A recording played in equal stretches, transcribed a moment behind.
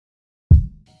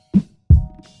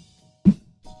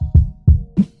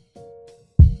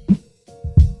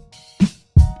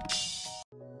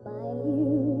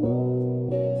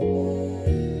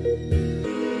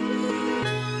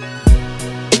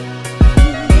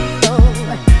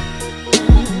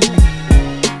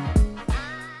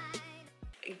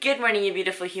morning, you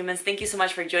beautiful humans. Thank you so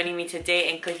much for joining me today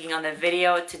and clicking on the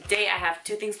video. Today I have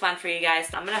two things planned for you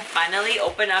guys. I'm gonna finally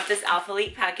open up this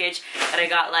Alphalete package that I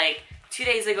got like 2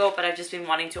 days ago, but I've just been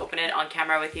wanting to open it on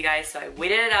camera with you guys, so I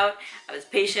waited it out. I was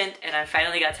patient and I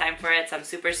finally got time for it, so I'm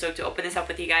super stoked to open this up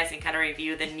with you guys and kind of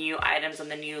review the new items on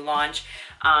the new launch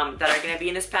that are going to be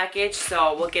in this package.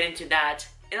 So we'll get into that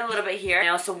in a little bit here. I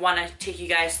also want to take you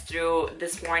guys through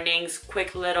this morning's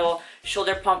quick little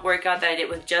shoulder pump workout that I did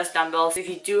with just dumbbells. If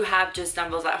you do have just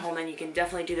dumbbells at home, then you can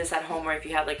definitely do this at home, or if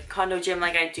you have like a condo gym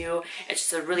like I do, it's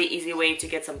just a really easy way to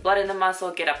get some blood in the muscle,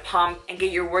 get a pump, and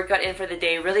get your workout in for the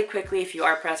day really quickly if you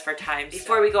are pressed for time.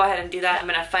 Before we go ahead and do that, I'm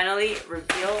gonna finally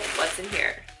reveal what's in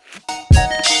here.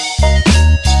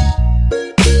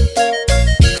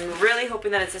 I'm really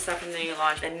hoping that it's the stuff from the new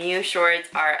launch. The new shorts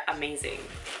are amazing.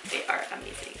 They are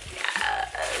amazing.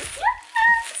 Yes!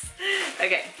 Yes!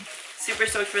 Okay, super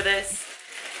stoked for this.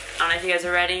 I don't know if you guys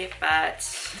are ready, but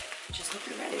just hope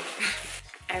you're ready.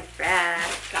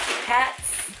 Alright, got the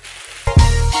hats.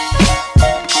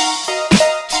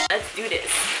 Let's do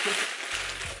this.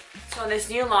 So in this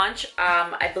new launch,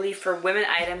 I believe for women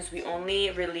items, we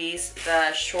only release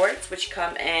the shorts, which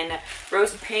come in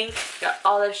rose pink, got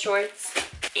olive shorts,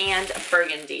 and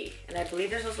burgundy. And I believe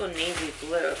there's also navy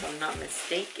blue, if I'm not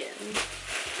mistaken.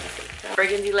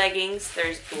 Burgundy leggings,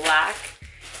 there's black,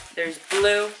 there's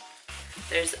blue,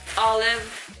 there's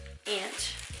olive,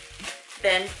 and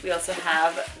then we also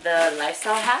have the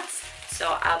lifestyle hats.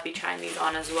 So I'll be trying these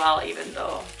on as well, even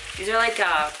though these are like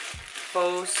a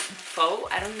faux,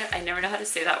 I never know how to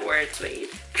say that word, suede.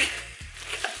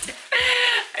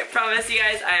 I promise you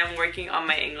guys I am working on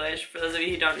my English. For those of you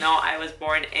who don't know, I was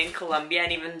born in Colombia,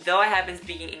 and even though I have been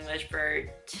speaking English for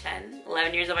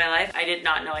 11 years of my life, I did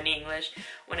not know any English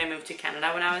when I moved to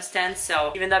Canada when I was 10.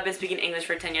 So even though I've been speaking English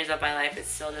for 10 years of my life, it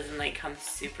still doesn't like come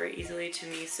super easily to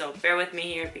me. So bear with me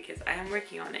here because I am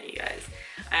working on it, you guys.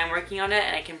 I am working on it,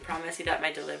 and I can promise you that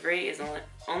my delivery is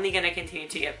only gonna continue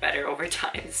to get better over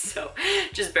time. So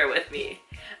just bear with me.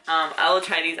 I will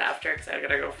try these after because I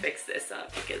gotta go fix this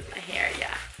up because my hair,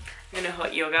 yeah. I'm gonna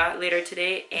hot yoga later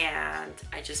today, and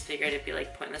I just figured it'd be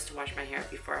like pointless to wash my hair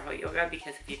before hot yoga,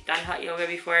 because if you've done hot yoga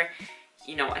before,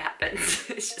 you know what happens.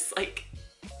 It's just like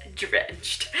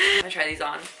drenched. I'm gonna try these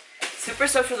on. Super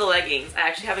stoked for the leggings. I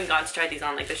actually haven't gone to try these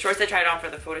on. Like the shorts I tried on for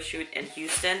the photo shoot in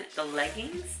Houston, the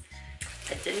leggings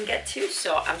I didn't get to,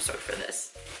 so I'm stoked for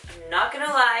this. I'm not gonna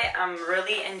lie, I'm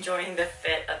really enjoying the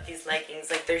fit of these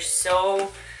leggings. Like they're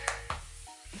so,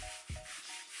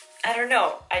 I don't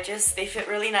know, they fit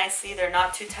really nicely. They're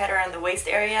not too tight around the waist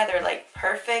area. They're like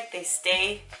perfect. They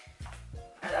stay,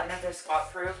 I don't know if they're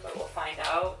squat proof, but we'll find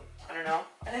out. I don't know.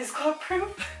 Are they squat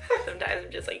proof? Sometimes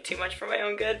I'm just like too much for my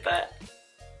own good, but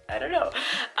I don't know.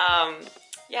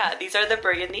 Yeah, these are the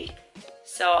burgundy.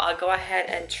 So I'll go ahead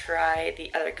and try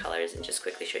the other colors and just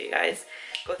quickly show you guys,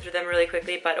 go through them really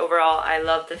quickly. But overall, I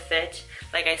love the fit.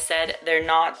 Like I said, they're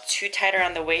not too tight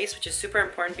around the waist, which is super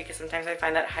important because sometimes I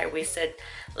find that high-waisted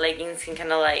leggings can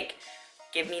kind of like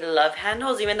give me love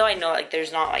handles, even though I know like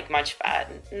there's not like much fat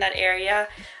in that area.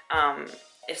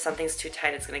 If something's too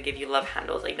tight, it's gonna give you love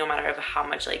handles, like no matter how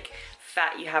much like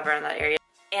fat you have around that area.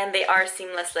 And they are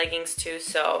seamless leggings too,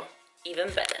 so even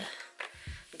better.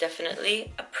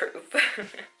 Definitely approve.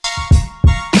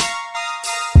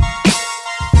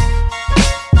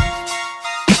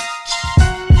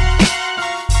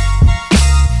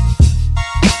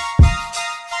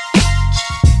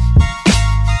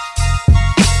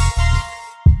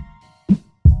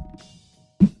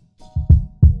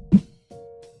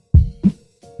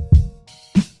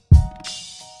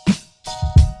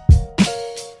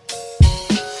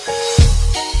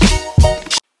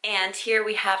 And here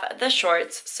we have the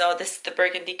shorts. So this is the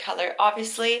burgundy color,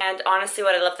 obviously. And honestly,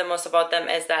 what I love the most about them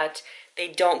is that they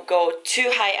don't go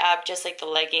too high up, just like the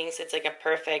leggings. It's like a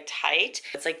perfect height.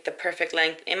 It's like the perfect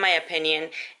length, in my opinion.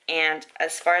 And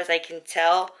as far as I can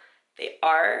tell, they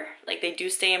are, like they do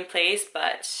stay in place,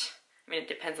 but I mean, it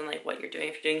depends on like what you're doing.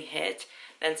 If you're doing HIIT,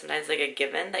 then sometimes like a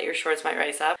given that your shorts might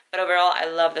rise up. But overall, I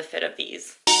love the fit of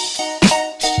these.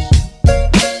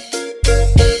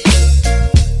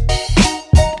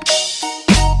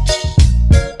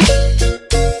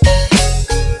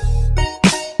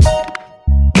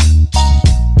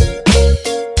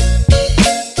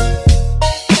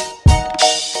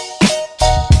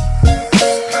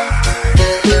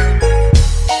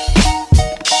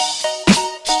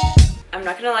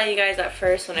 You guys, at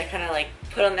first when I kind of like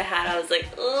put on the hat, I was like,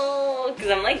 oh,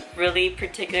 because I'm like really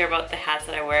particular about the hats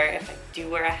that I wear. If I do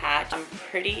wear a hat, I'm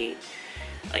pretty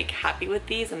like happy with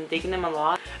these. I'm digging them a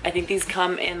lot. I think these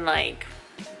come in like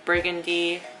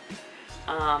burgundy,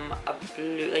 a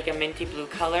blue, like a minty blue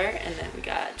color, and then we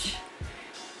got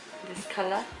this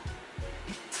color,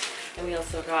 and we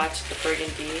also got the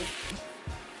burgundy.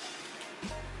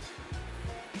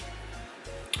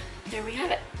 There we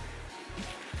have it.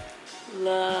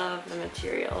 Love the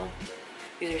material.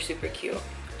 These are super cute.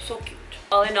 So cute.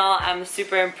 All in all, I'm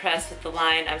super impressed with the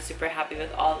line. I'm super happy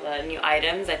with all the new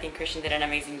items. I think Christian did an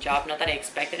amazing job. Not that I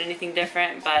expected anything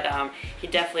different, but he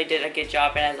definitely did a good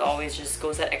job, and as always just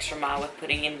goes that extra mile with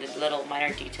putting in the little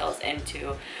minor details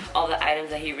into all the items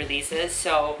that he releases.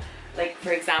 So like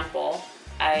for example,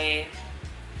 I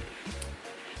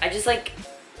just like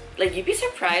you'd be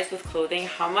surprised with clothing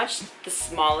how much the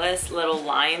smallest little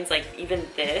lines, like even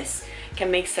this,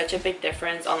 can make such a big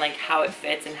difference on like how it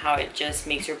fits and how it just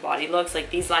makes your body looks. Like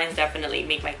these lines definitely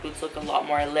make my glutes look a lot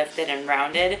more lifted and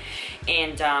rounded.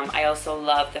 And I also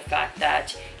love the fact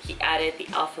that he added the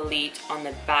Alphalete on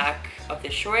the back of the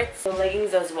shorts. The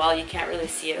leggings as well, you can't really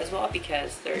see it as well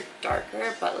because they're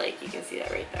darker, but like you can see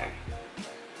that right there.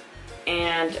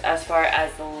 And as far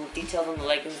as the details on the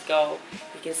leggings go,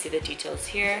 you can see the details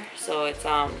here. So it's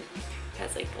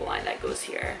has like the line that goes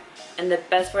here. And the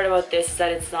best part about this is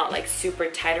that it's not like super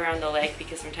tight around the leg,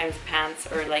 because sometimes pants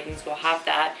or leggings will have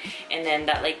that, and then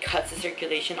that like cuts the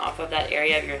circulation off of that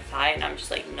area of your thigh, and I'm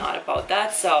just like not about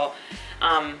that. So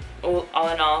all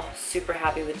in all, super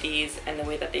happy with these and the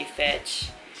way that they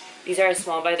fit. These are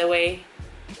small, by the way.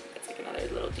 That's like another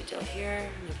little detail here. I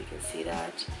don't know if you can see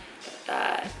that. Got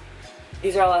that.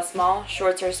 These are all as small.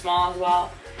 Shorts are small as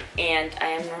well. And I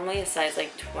am normally a size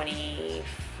like 25,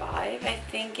 I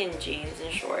think, in jeans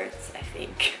and shorts, I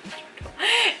think. I don't know.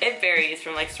 It varies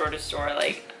from like store to store.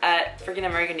 Like at freaking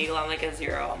American Eagle, I'm like a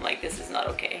 0. I'm like, this is not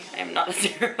okay. I am not a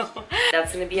 0.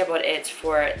 That's gonna be about it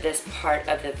for this part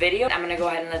of the video. I'm gonna go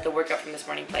ahead and let the workout from this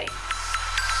morning play.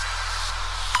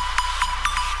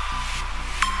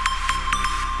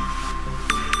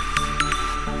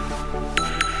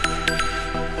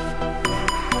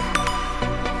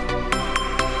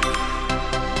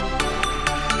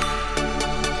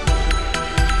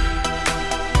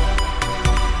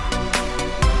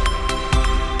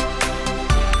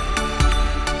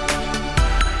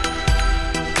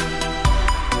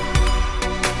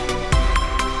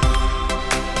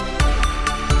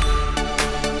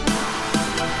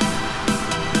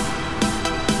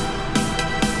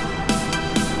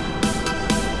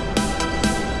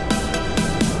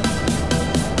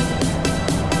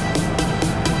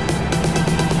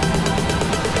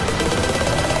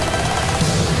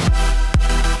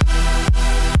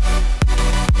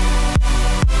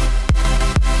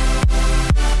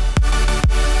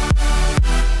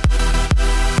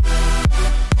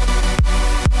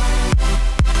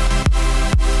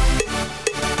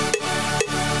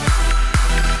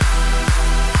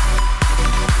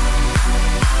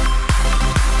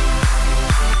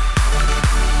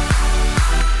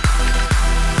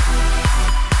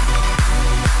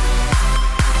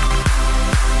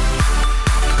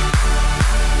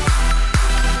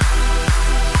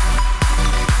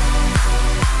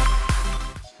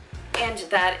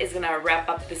 That is gonna wrap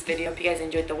up this video. I hope you guys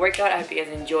enjoyed the workout. I hope you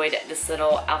guys enjoyed this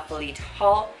little Alphalete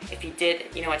haul. If you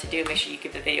did, you know what to do. Make sure you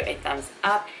give the video a thumbs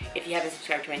up. If you haven't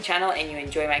subscribed to my channel and you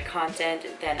enjoy my content,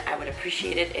 then I would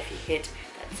appreciate it if you hit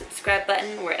that subscribe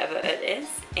button wherever it is.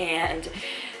 And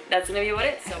that's gonna be about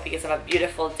it. So I hope you guys have a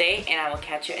beautiful day, and I will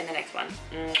catch you in the next one.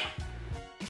 Mwah.